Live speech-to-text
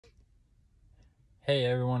Hey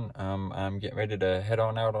everyone, I'm getting ready to head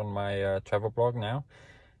on out on my travel blog now.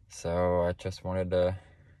 So I just wanted to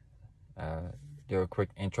uh, do a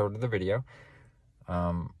quick intro to the video.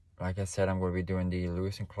 Like I said, I'm going to be doing the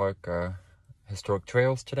Lewis and Clark historic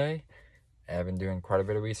trails today. I've been doing quite a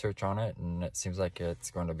bit of research on it, and it seems like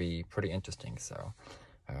it's going to be pretty interesting. So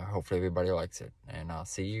hopefully everybody likes it, and I'll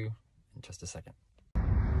see you in just a second.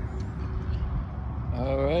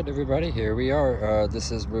 All right, everybody, here we are.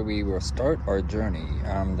 This is where we will start our journey.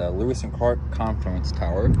 The Lewis and Clark Confluence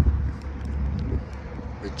Tower,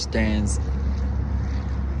 which stands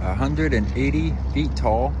 180 feet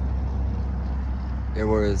tall. It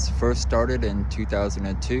was first started in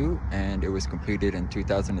 2002 and it was completed in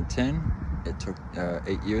 2010. It took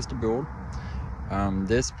 8 years to build.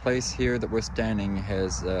 This place here that we're standing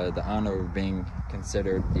has the honor of being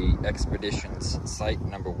considered the expedition's site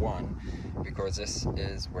 #1 because this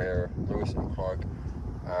is where Lewis and Clark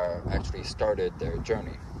actually started their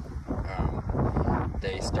journey.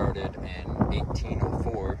 They started in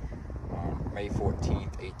 1804, on May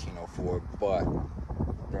 14th, 1804, but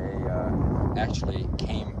they actually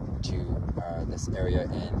came to this area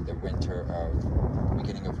in the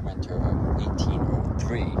beginning of winter of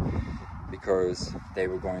 1803. Because they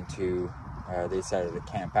were going to, they decided to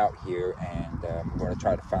camp out here and going to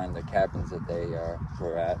try to find the cabins that they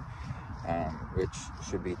were at, which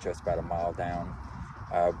should be just about a mile down.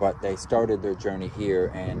 But they started their journey here,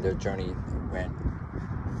 and their journey went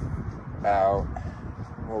about,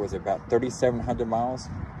 about 3,700 miles.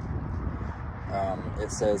 It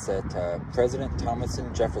says that President Thomas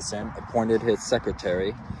Jefferson appointed his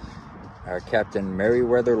secretary, Captain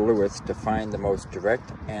Meriwether Lewis, to find the most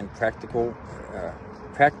direct and practicable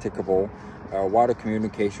water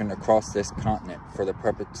communication across this continent for the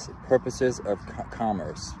purposes of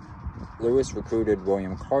commerce. Lewis recruited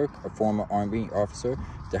William Clark, a former Army officer,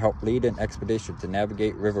 to help lead an expedition to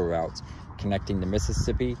navigate river routes connecting the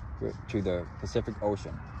Mississippi to the Pacific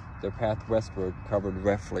Ocean. Their path westward covered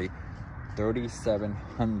roughly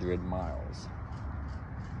 3,700 miles.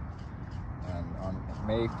 And on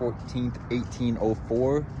May 14th,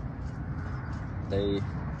 1804, they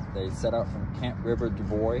set out from Camp River Du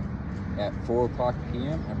Bois at 4:00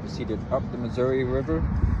 p.m. and proceeded up the Missouri River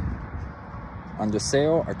under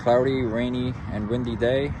sail. A cloudy, rainy, and windy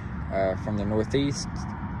day from the northeast.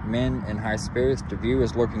 Men in high spirits. The view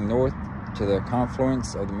is looking north to the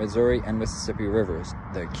confluence of the Missouri and Mississippi rivers.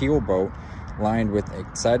 The keel boat, lined with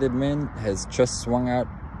excited men, has just swung out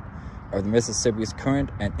of the Mississippi's current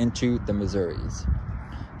and into the Missouri's.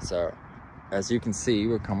 So, as you can see,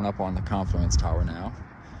 we're coming up on the Confluence Tower now.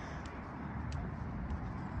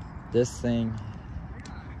 This thing,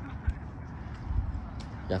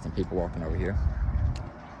 got some people walking over here.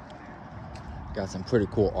 Got some pretty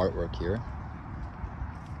cool artwork here.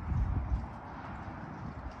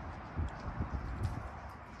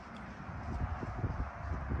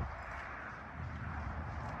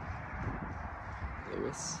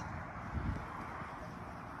 Lewis.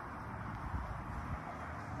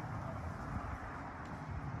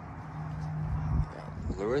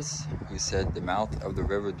 Lewis, who said the mouth of the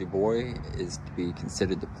River Du Bois is to be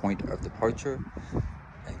considered the point of departure,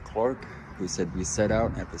 and Clark, who said we set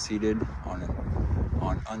out and proceeded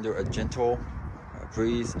on under a gentle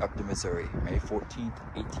breeze up the Missouri, May 14th,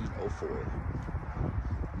 1804.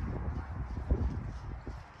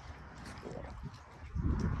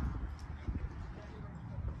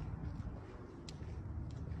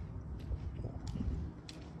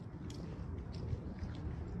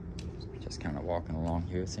 Just kind of walking along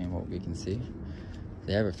here, seeing what we can see.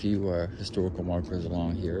 They have a few historical markers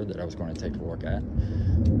along here that I was going to take a look at.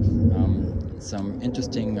 Some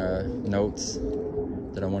interesting notes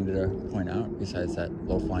that I wanted to point out, besides that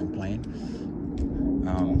low-flying plane,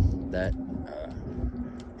 that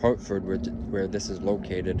Hartford, where this is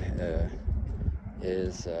located,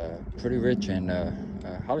 is pretty rich in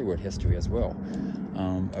Hollywood history as well.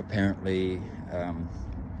 Apparently,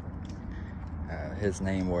 his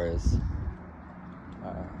name was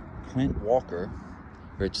Clint Walker,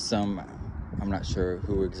 which I'm not sure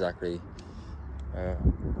who exactly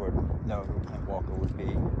would know who Clint Walker would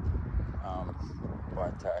be,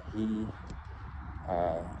 but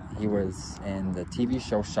he was in the TV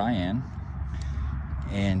show Cheyenne,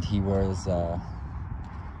 and he was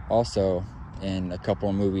also in a couple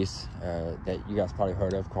of movies that you guys probably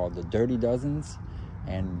heard of called The Dirty Dozens,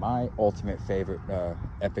 and my ultimate favorite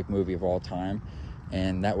epic movie of all time,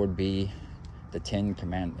 and that would be The Ten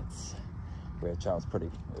Commandments, which it was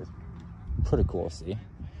pretty cool to see.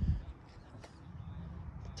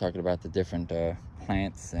 Talking about the different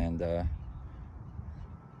plants and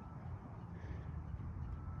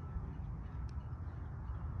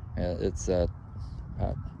It's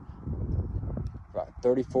about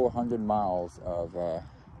 3,400 miles of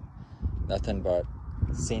nothing but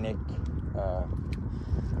scenic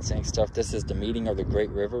stuff. This is the meeting of the great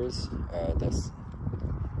rivers. This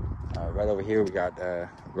right over here we got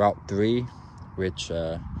Route 3, which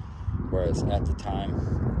was at the time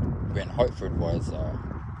when Hartford was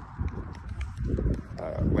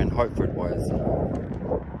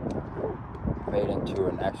made into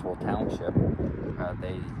an actual township.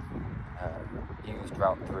 They used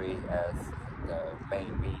Route 3 as the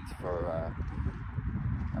main means for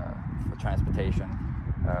transportation.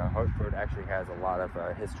 Hartford actually has a lot of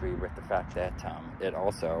history with the fact that it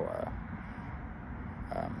also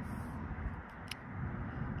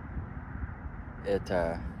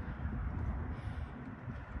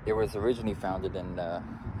it was originally founded in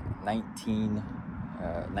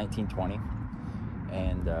 1920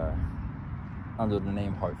 and under the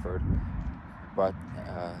name Hartford, but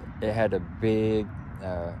it had a big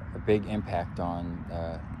impact on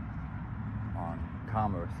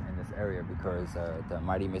commerce in this area, because the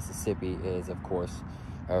mighty Mississippi is, of course,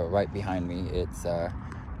 right behind me. It's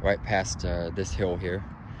right past this hill here,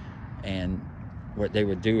 and what they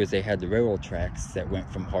would do is they had the railroad tracks that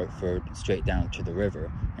went from Hartford straight down to the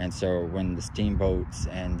river. And so when the steamboats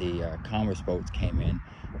and the commerce boats came in,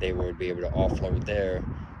 they would be able to offload there,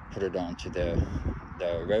 put it onto the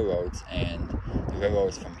railroads, and the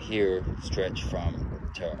railroads from here stretch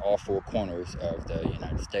to all four corners of the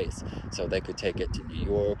United States. So they could take it to New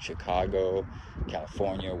York, Chicago,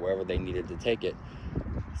 California, wherever they needed to take it.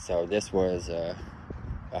 So this was a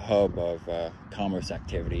hub of commerce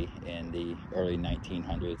activity in the early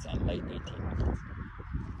 1900s and late 1800s.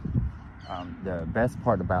 The best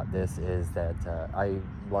part about this is that I'm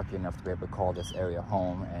lucky enough to be able to call this area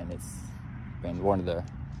home, and it's been one of the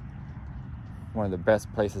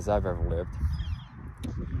best places I've ever lived.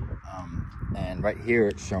 And right here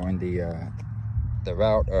it's showing the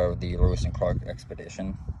route of the Lewis and Clark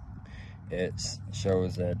expedition. It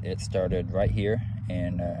shows that it started right here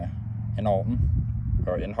in Alton,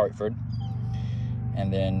 or in Hartford,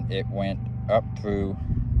 and then it went up through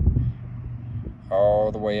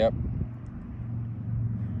all the way up,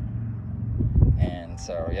 and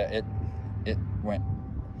so yeah, it went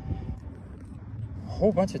a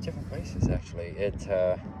whole bunch of different places. Actually,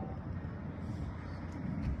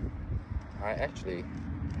 I actually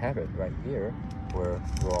have it right here where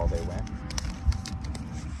all they went,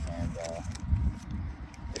 and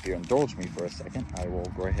if you indulge me for a second, I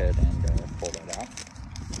will go ahead and pull that out.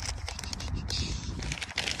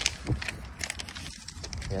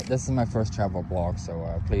 Yeah, this is my first travel blog, so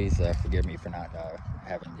please forgive me for not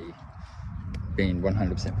being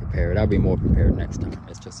 100% prepared. I'll be more prepared next time.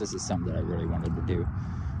 It's just, this is something that I really wanted to do.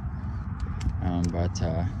 But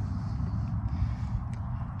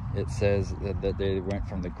it says that they went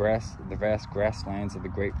from the vast grasslands of the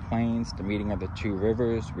Great Plains, the meeting of the two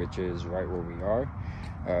rivers, which is right where we are,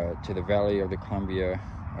 to the valley of the Columbia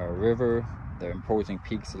River, the imposing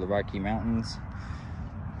peaks of the Rocky Mountains.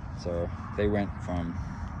 So they went from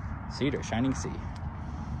sea to shining sea.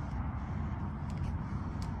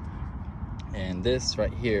 And this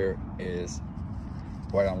right here is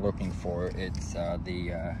what I'm looking for. It's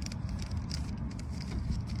the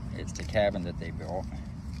cabin that they built.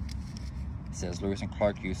 It says Lewis and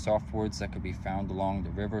Clark used softwoods that could be found along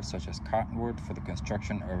the river, such as cottonwood, for the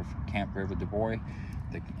construction of Camp River du Bois.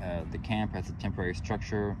 The camp, as a temporary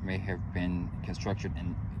structure, may have been constructed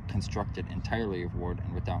entirely of wood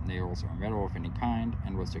and without nails or metal of any kind,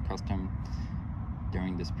 and was the custom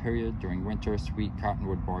during this period. During winter, sweet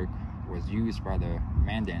cottonwood bark was used by the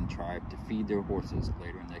Mandan tribe to feed their horses.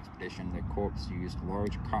 Later in the expedition, the corps used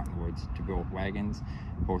large cottonwoods to build wagons,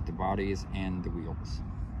 both the bodies and the wheels.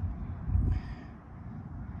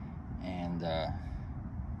 And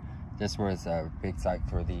this was a big site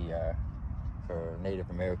for for Native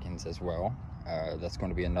Americans as well. That's going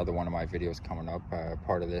to be another one of my videos coming up.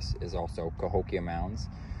 Part of this is also Cahokia Mounds,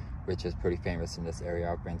 which is pretty famous in this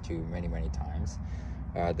area. I've been to many times.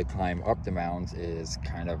 The climb up the mounds is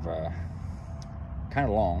kind of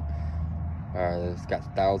long. It's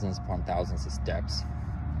got thousands upon thousands of steps,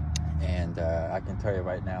 and I can tell you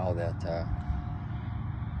right now that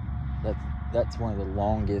that's one of the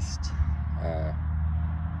longest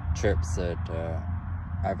trips that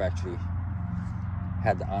I've actually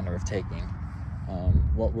had the honor of taking.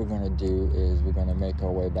 What we're going to do is we're going to make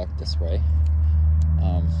our way back this way.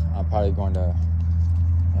 I'm probably going to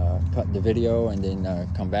cut the video and then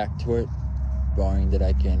come back to it, barring that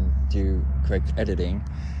I can do correct editing.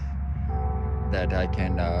 that I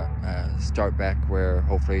can start back where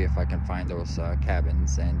hopefully if I can find those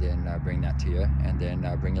cabins, and then bring that to you, and then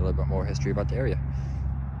bring a little bit more history about the area.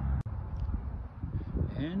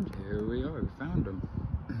 And here we are, we found them.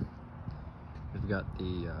 We've got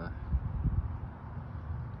the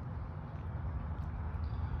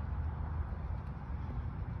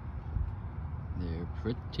they're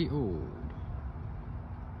pretty old.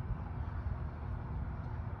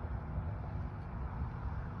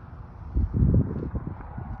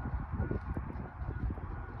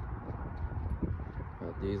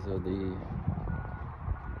 But these are the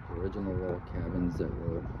original log cabins that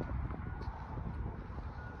were,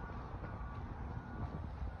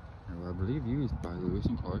 I believe, used by Lewis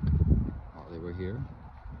and Clark while they were here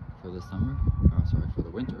for the summer. Oh, sorry, for the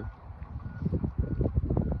winter.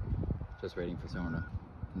 Just waiting for someone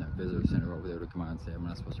in that visitor center over there to come out and say I'm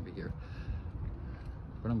not supposed to be here.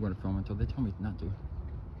 But I'm going to film until they tell me not to.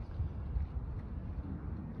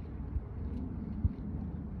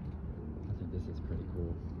 I think this is pretty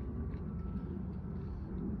cool.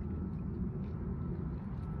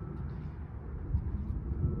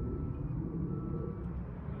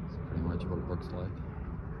 It's pretty much what it looks like.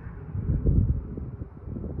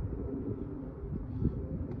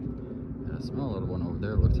 And a small little one over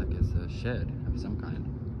there looks like it's a shed of some kind.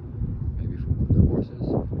 Maybe for the horses.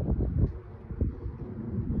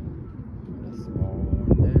 And a small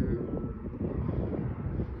one there.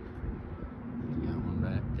 Got one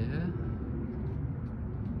back there.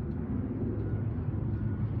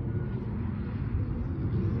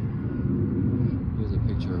 Here's a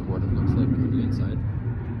picture of what it looks like on the inside.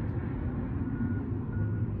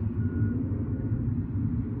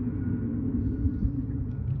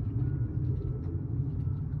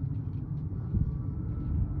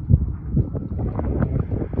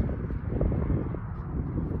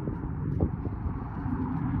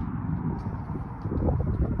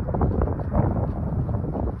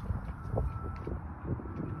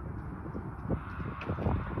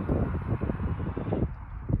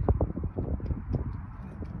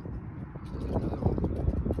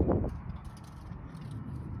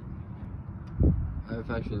 I've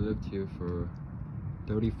actually lived here for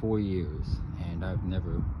 34 years, and I've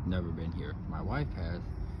never been here. My wife has,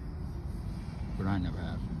 but I never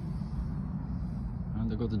have. And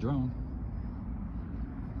there goes the drone.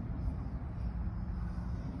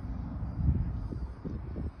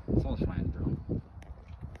 Someone's flying the drone.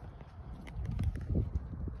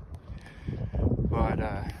 But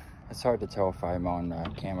it's hard to tell if I'm on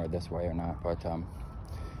camera this way or not, but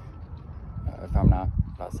if I'm not,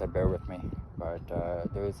 I said bear with me. But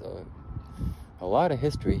there's a lot of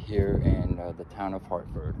history here in the town of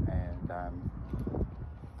Hartford, and I'm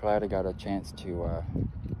glad I got a chance to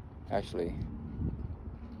actually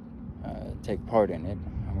take part in it.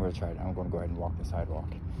 I'm going to go ahead and walk the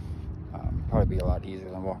sidewalk. Probably be a lot easier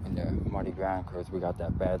than walking the muddy ground, because we got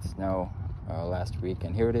that bad snow last week,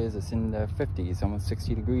 and here it is. It's in the 50s, almost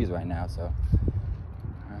 60 degrees right now, so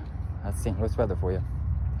that's St. Louis weather for you.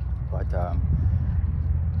 But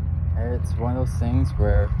it's one of those things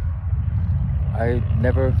where I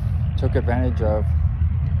never took advantage of,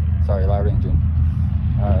 sorry, loud engine,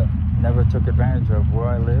 never took advantage of where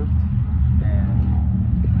I lived, and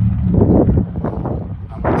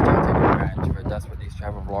I'm going to start taking advantage of it. That's what these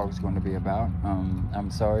travel vlogs are going to be about. I'm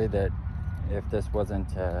sorry that if this wasn't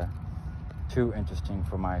too interesting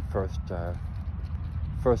for my first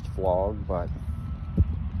vlog, but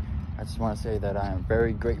I just want to say that I am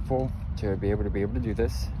very grateful to be able to do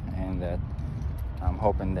this, and that I'm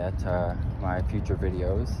hoping that my future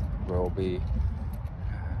videos will be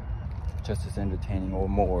just as entertaining or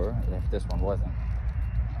more if this one wasn't.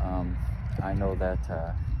 I know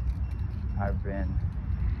that I've been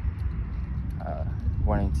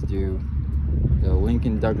wanting to do the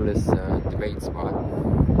Lincoln Douglas debate spot.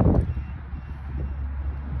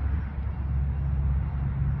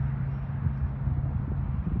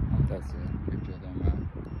 That's a picture of them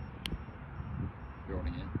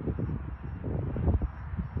building it.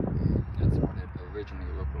 And that's what it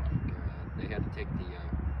originally looked like. They had to take the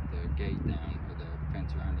gate down, or the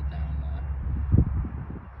fence around it down,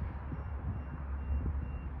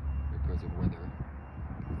 because of weather.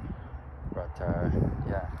 But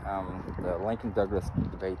yeah, the Lincoln Douglas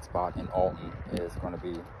debate spot in Alton is going to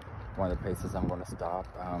be one of the places I'm going to stop.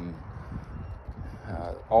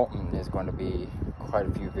 Alton is going to be quite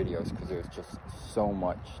a few videos, because there's just so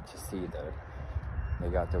much to see there. They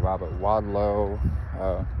got the Robert Wadlow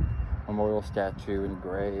memorial statue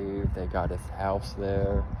engraved. They got his house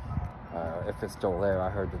there. If it's still there, I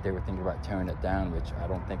heard that they were thinking about tearing it down, which I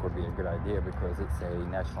don't think would be a good idea, because it's a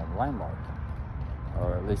national landmark.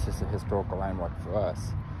 or at least it's a historical landmark for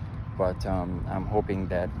us. But I'm hoping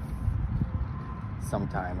that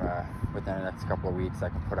sometime within the next couple of weeks I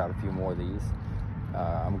can put out a few more of these.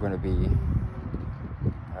 I'm going to be,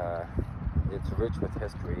 it's rich with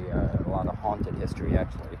history, a lot of haunted history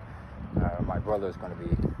actually. My brother's going to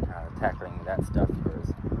be tackling that stuff,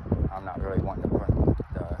 because I'm not really wanting to put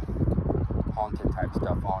the haunted type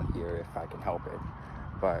stuff on here if I can help it.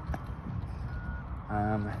 But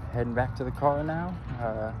I'm heading back to the car now.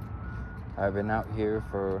 I've been out here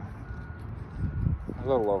for a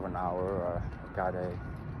little over an hour. Got a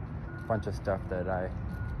bunch of stuff that I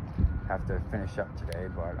have to finish up today,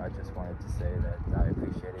 but I just wanted to say that I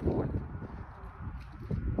appreciate everyone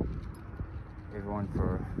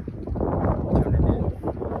for tuning in.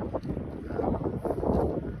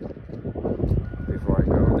 Before I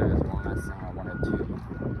go, there's one last thing I wanted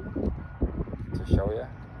to show you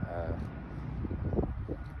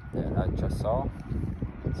that I just saw.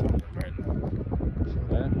 So right show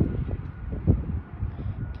that.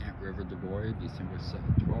 Camp River Du Bois, December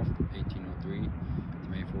 12th, 1803 to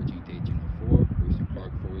May 14th, 1804. Lewis and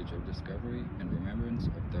Clark Voyage of Discovery in remembrance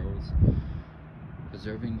of those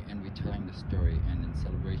preserving and retelling the story, and in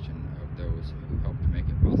celebration of those who helped to make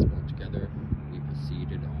it possible. Together we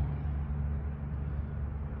proceeded on.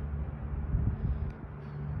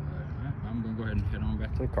 I'm going to go ahead and head on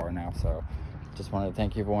back to the car now. So just want to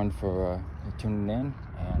thank everyone for tuning in,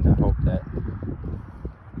 and I hope that,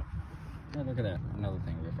 yeah, look at that, another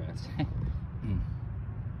thing real fast.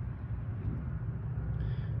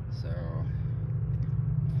 So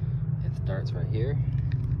it starts right here.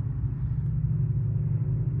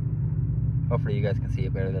 Hopefully you guys can see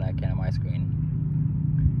it better than I can on my screen.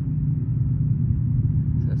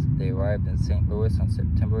 So they arrived in St. Louis on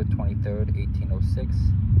September 23rd, 1806.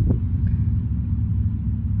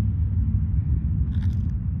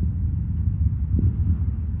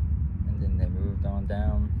 And then they moved on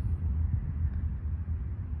down.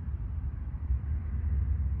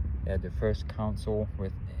 They had their first council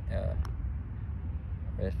with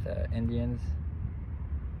Indians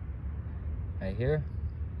right here.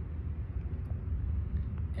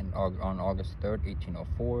 On August 3rd,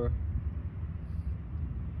 1804,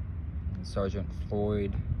 and Sergeant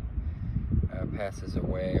Floyd passes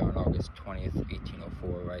away on August 20th,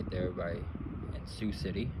 1804, right there in Sioux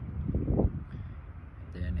City.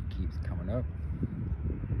 Then it keeps coming up.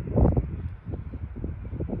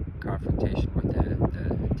 Confrontation with the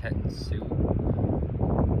Teton Sioux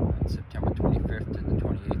on September 25th to the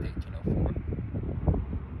 28th, 1804.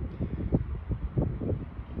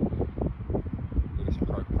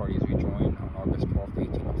 Parties rejoined on August 12th,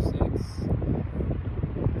 1806.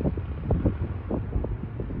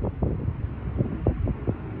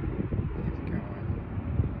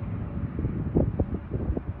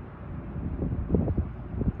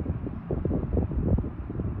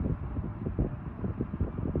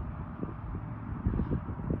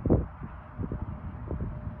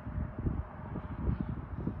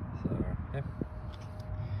 So, yeah.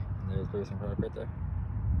 And there's Lewis and Clark right there.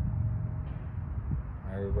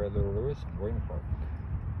 Red Little Lewis and William Clark.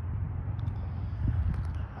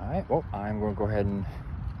 Alright, well, I'm going to go ahead and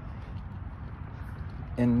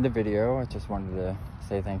end the video. I just wanted to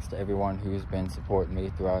say thanks to everyone who's been supporting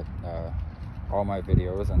me throughout all my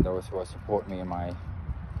videos, and those who are supporting me in my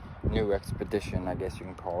new expedition, I guess you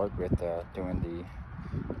can call it, with doing the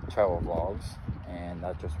travel vlogs. And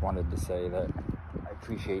I just wanted to say that I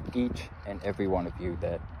appreciate each and every one of you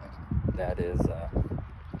that is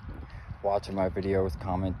watching my videos,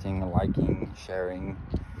 commenting, liking, sharing,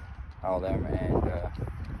 all them, and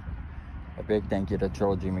a big thank you to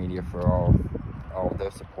Trilogy Media for all of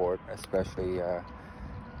their support, especially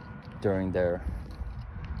during their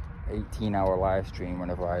 18-hour live stream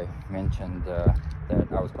whenever I mentioned that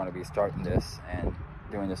I was going to be starting this and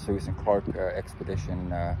doing the Lewis and Clark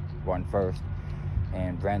expedition one first.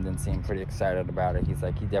 And Brandon seemed pretty excited about it. He's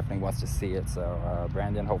like, he definitely wants to see it. So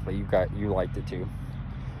Brandon, hopefully you liked it too.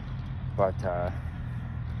 But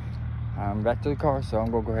I'm back to the car, so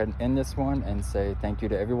I'm gonna go ahead and end this one and say thank you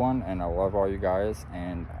to everyone, and I love all you guys,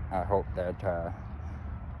 and I hope that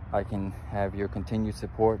I can have your continued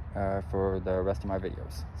support for the rest of my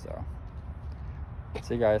videos. So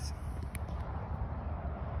see you guys.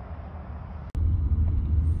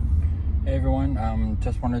 Hey everyone,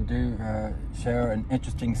 just wanted to share an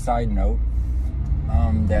interesting side note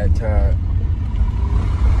that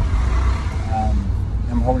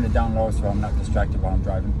I'm holding it down low so I'm not distracted while I'm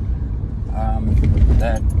driving.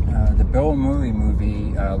 The Bill Murray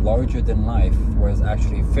movie, Larger Than Life, was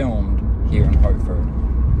actually filmed here in Hartford.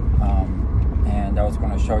 And I was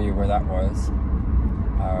going to show you where that was.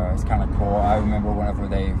 It's kind of cool. I remember whenever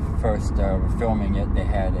they first were filming it, they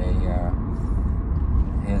had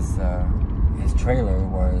his trailer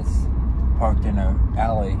was parked in an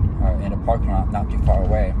alley in a parking lot not too far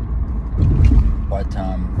away. But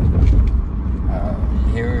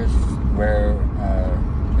here's where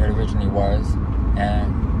it originally was,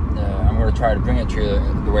 and I'm going to try to bring it to you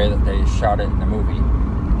the way that they shot it in the movie.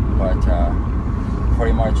 But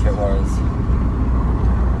pretty much it was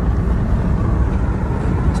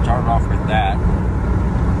started off with that,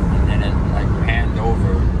 and then it like panned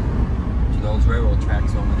over to those railroad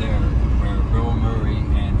tracks over there where Bill Murray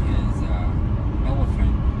and his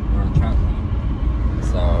elephant were traveling.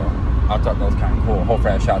 So I thought that was kind of cool.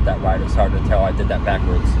 Hopefully I shot that right. It's hard to tell. I did that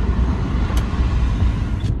backwards.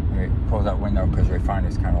 Let me close that window because the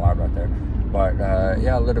refinery's kind of loud right there. But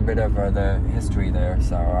yeah, a little bit of the history there.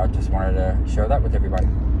 So I just wanted to share that with everybody.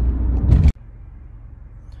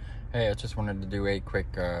 Hey, I just wanted to do a quick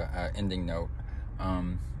ending note.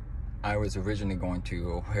 I was originally going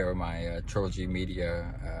to wear my Trilogy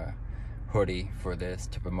Media hoodie for this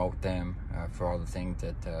to promote them for all the things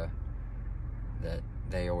that that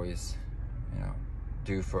they always, you know,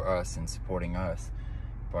 do for us and supporting us.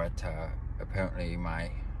 But apparently my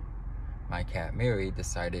cat Mary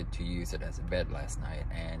decided to use it as a bed last night,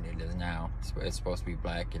 and it is now, it's supposed to be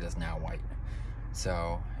black, it is now white.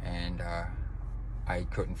 So, and I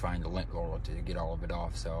couldn't find the lint roller to get all of it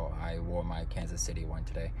off, so I wore my Kansas City one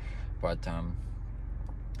today. But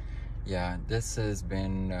yeah, this has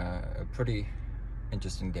been a pretty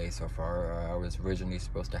interesting day so far. I was originally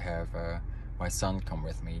supposed to have my son come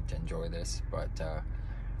with me to enjoy this, but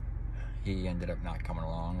he ended up not coming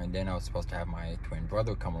along. And then I was supposed to have my twin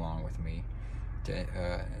brother come along with me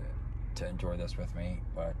to enjoy this with me,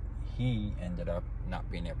 but he ended up not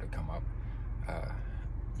being able to come up.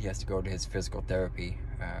 He has to go to his physical therapy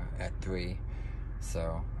at 3,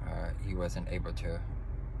 so he wasn't able to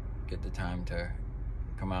get the time to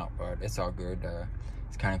come out, but it's all good.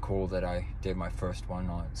 It's kind of cool that I did my first one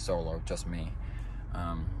on solo, just me.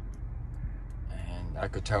 And I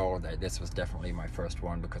could tell that this was definitely my first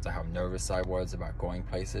one because of how nervous I was about going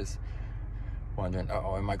places. Wondering,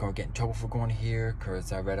 oh, am I going to get in trouble for going here?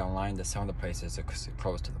 Because I read online that some of the places are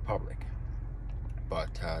closed to the public.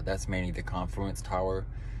 But that's mainly the Confluence Tower.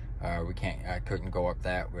 I couldn't go up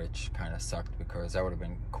that, which kind of sucked because that would have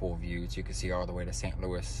been cool views. You could see all the way to St.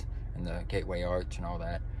 Louis and the Gateway Arch and all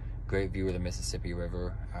that. Great view of the Mississippi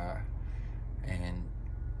River. And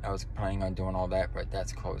I was planning on doing all that, but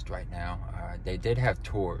that's closed right now. They did have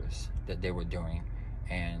tours that they were doing,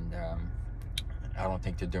 and I don't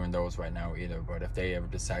think they're doing those right now either. But if they ever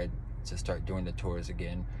decide to start doing the tours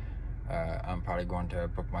again, I'm probably going to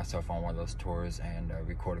book myself on one of those tours and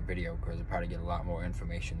record a video, because I'll probably get a lot more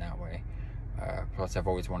information that way. Plus, I've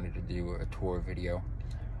always wanted to do a tour video.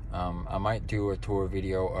 I might do a tour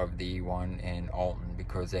video of the one in Alton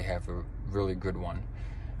because they have a really good one.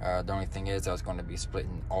 The only thing is I was going to be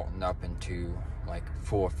splitting Alton up into like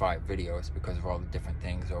 4 or 5 videos because of all the different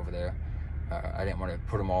things over there. I didn't want to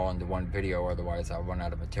put them all into one video, otherwise I'll run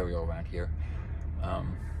out of material around here.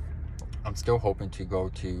 I'm still hoping to go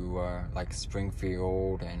to like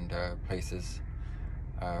Springfield and places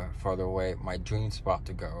farther away. My dream spot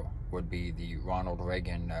to go would be the Ronald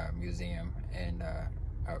Reagan Museum and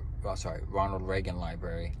Ronald Reagan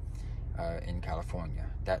Library in California.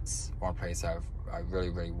 That's one place I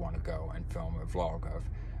really want to go and film a vlog of,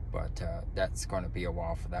 but that's going to be a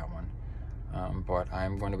while for that one. But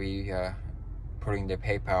I'm going to be putting the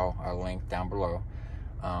PayPal link down below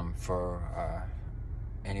for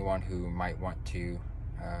anyone who might want to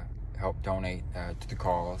help donate to the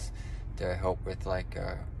cause, to help with like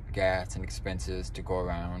gas and expenses to go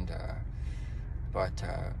around. But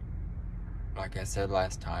like I said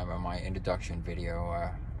last time on my introduction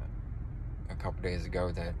video a couple days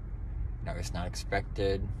ago, that it's not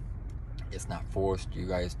expected, it's not forced. You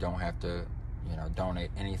guys don't have to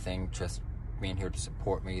donate anything. Just being here to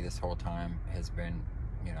support me this whole time has been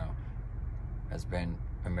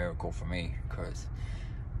a miracle for me, because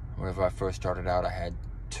whenever I first started out, I had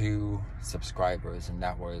 2 subscribers, and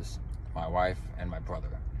that was my wife and my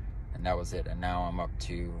brother, and that was it. And now I'm up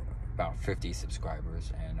to about 50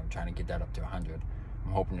 subscribers, and I'm trying to get that up to 100.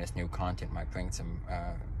 I'm hoping this new content might bring some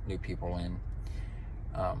new people in.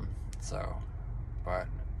 But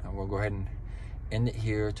we'll go ahead and end it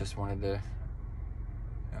here. Just wanted to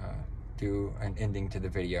do an ending to the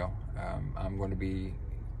video. I'm going to be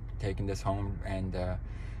taking this home and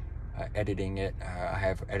editing it. I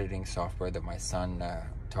have editing software that my son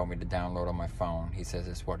told me to download on my phone. He says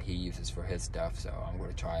it's what he uses for his stuff, so I'm going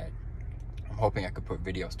to try it. I'm hoping I could put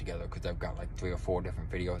videos together, because I've got like 3 or 4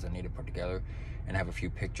 different videos I need to put together, and I have a few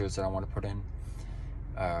pictures that I want to put in.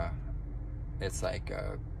 It's like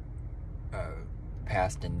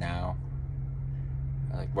past and now,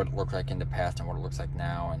 like what it looked like in the past and what it looks like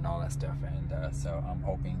now and all that stuff. And so I'm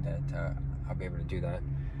hoping that I'll be able to do that.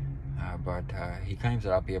 But he claims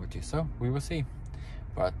that I'll be able to, so we will see.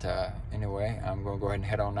 But anyway, I'm going to go ahead and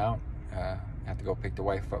head on out. I have to go pick the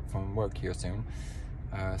wife up from work here soon.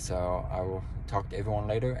 So I will talk to everyone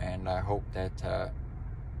later, and I hope that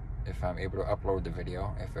if I'm able to upload the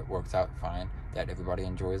video, if it works out fine, that everybody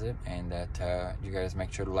enjoys it, and that you guys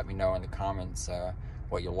make sure to let me know in the comments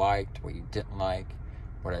what you liked, what you didn't like,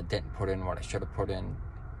 what I didn't put in, what I should have put in.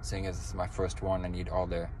 Seeing as this is my first one, I need all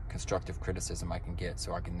the constructive criticism I can get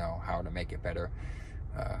so I can know how to make it better.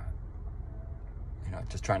 You know,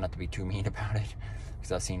 just try not to be too mean about it,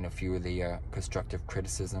 because I've seen a few of the constructive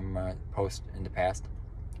criticism posts in the past.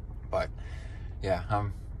 But yeah,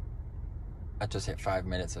 I just hit 5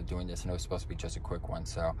 minutes of doing this, and it was supposed to be just a quick one.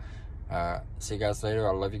 So see you guys later.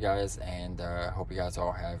 I love you guys, and hope you guys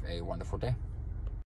all have a wonderful day.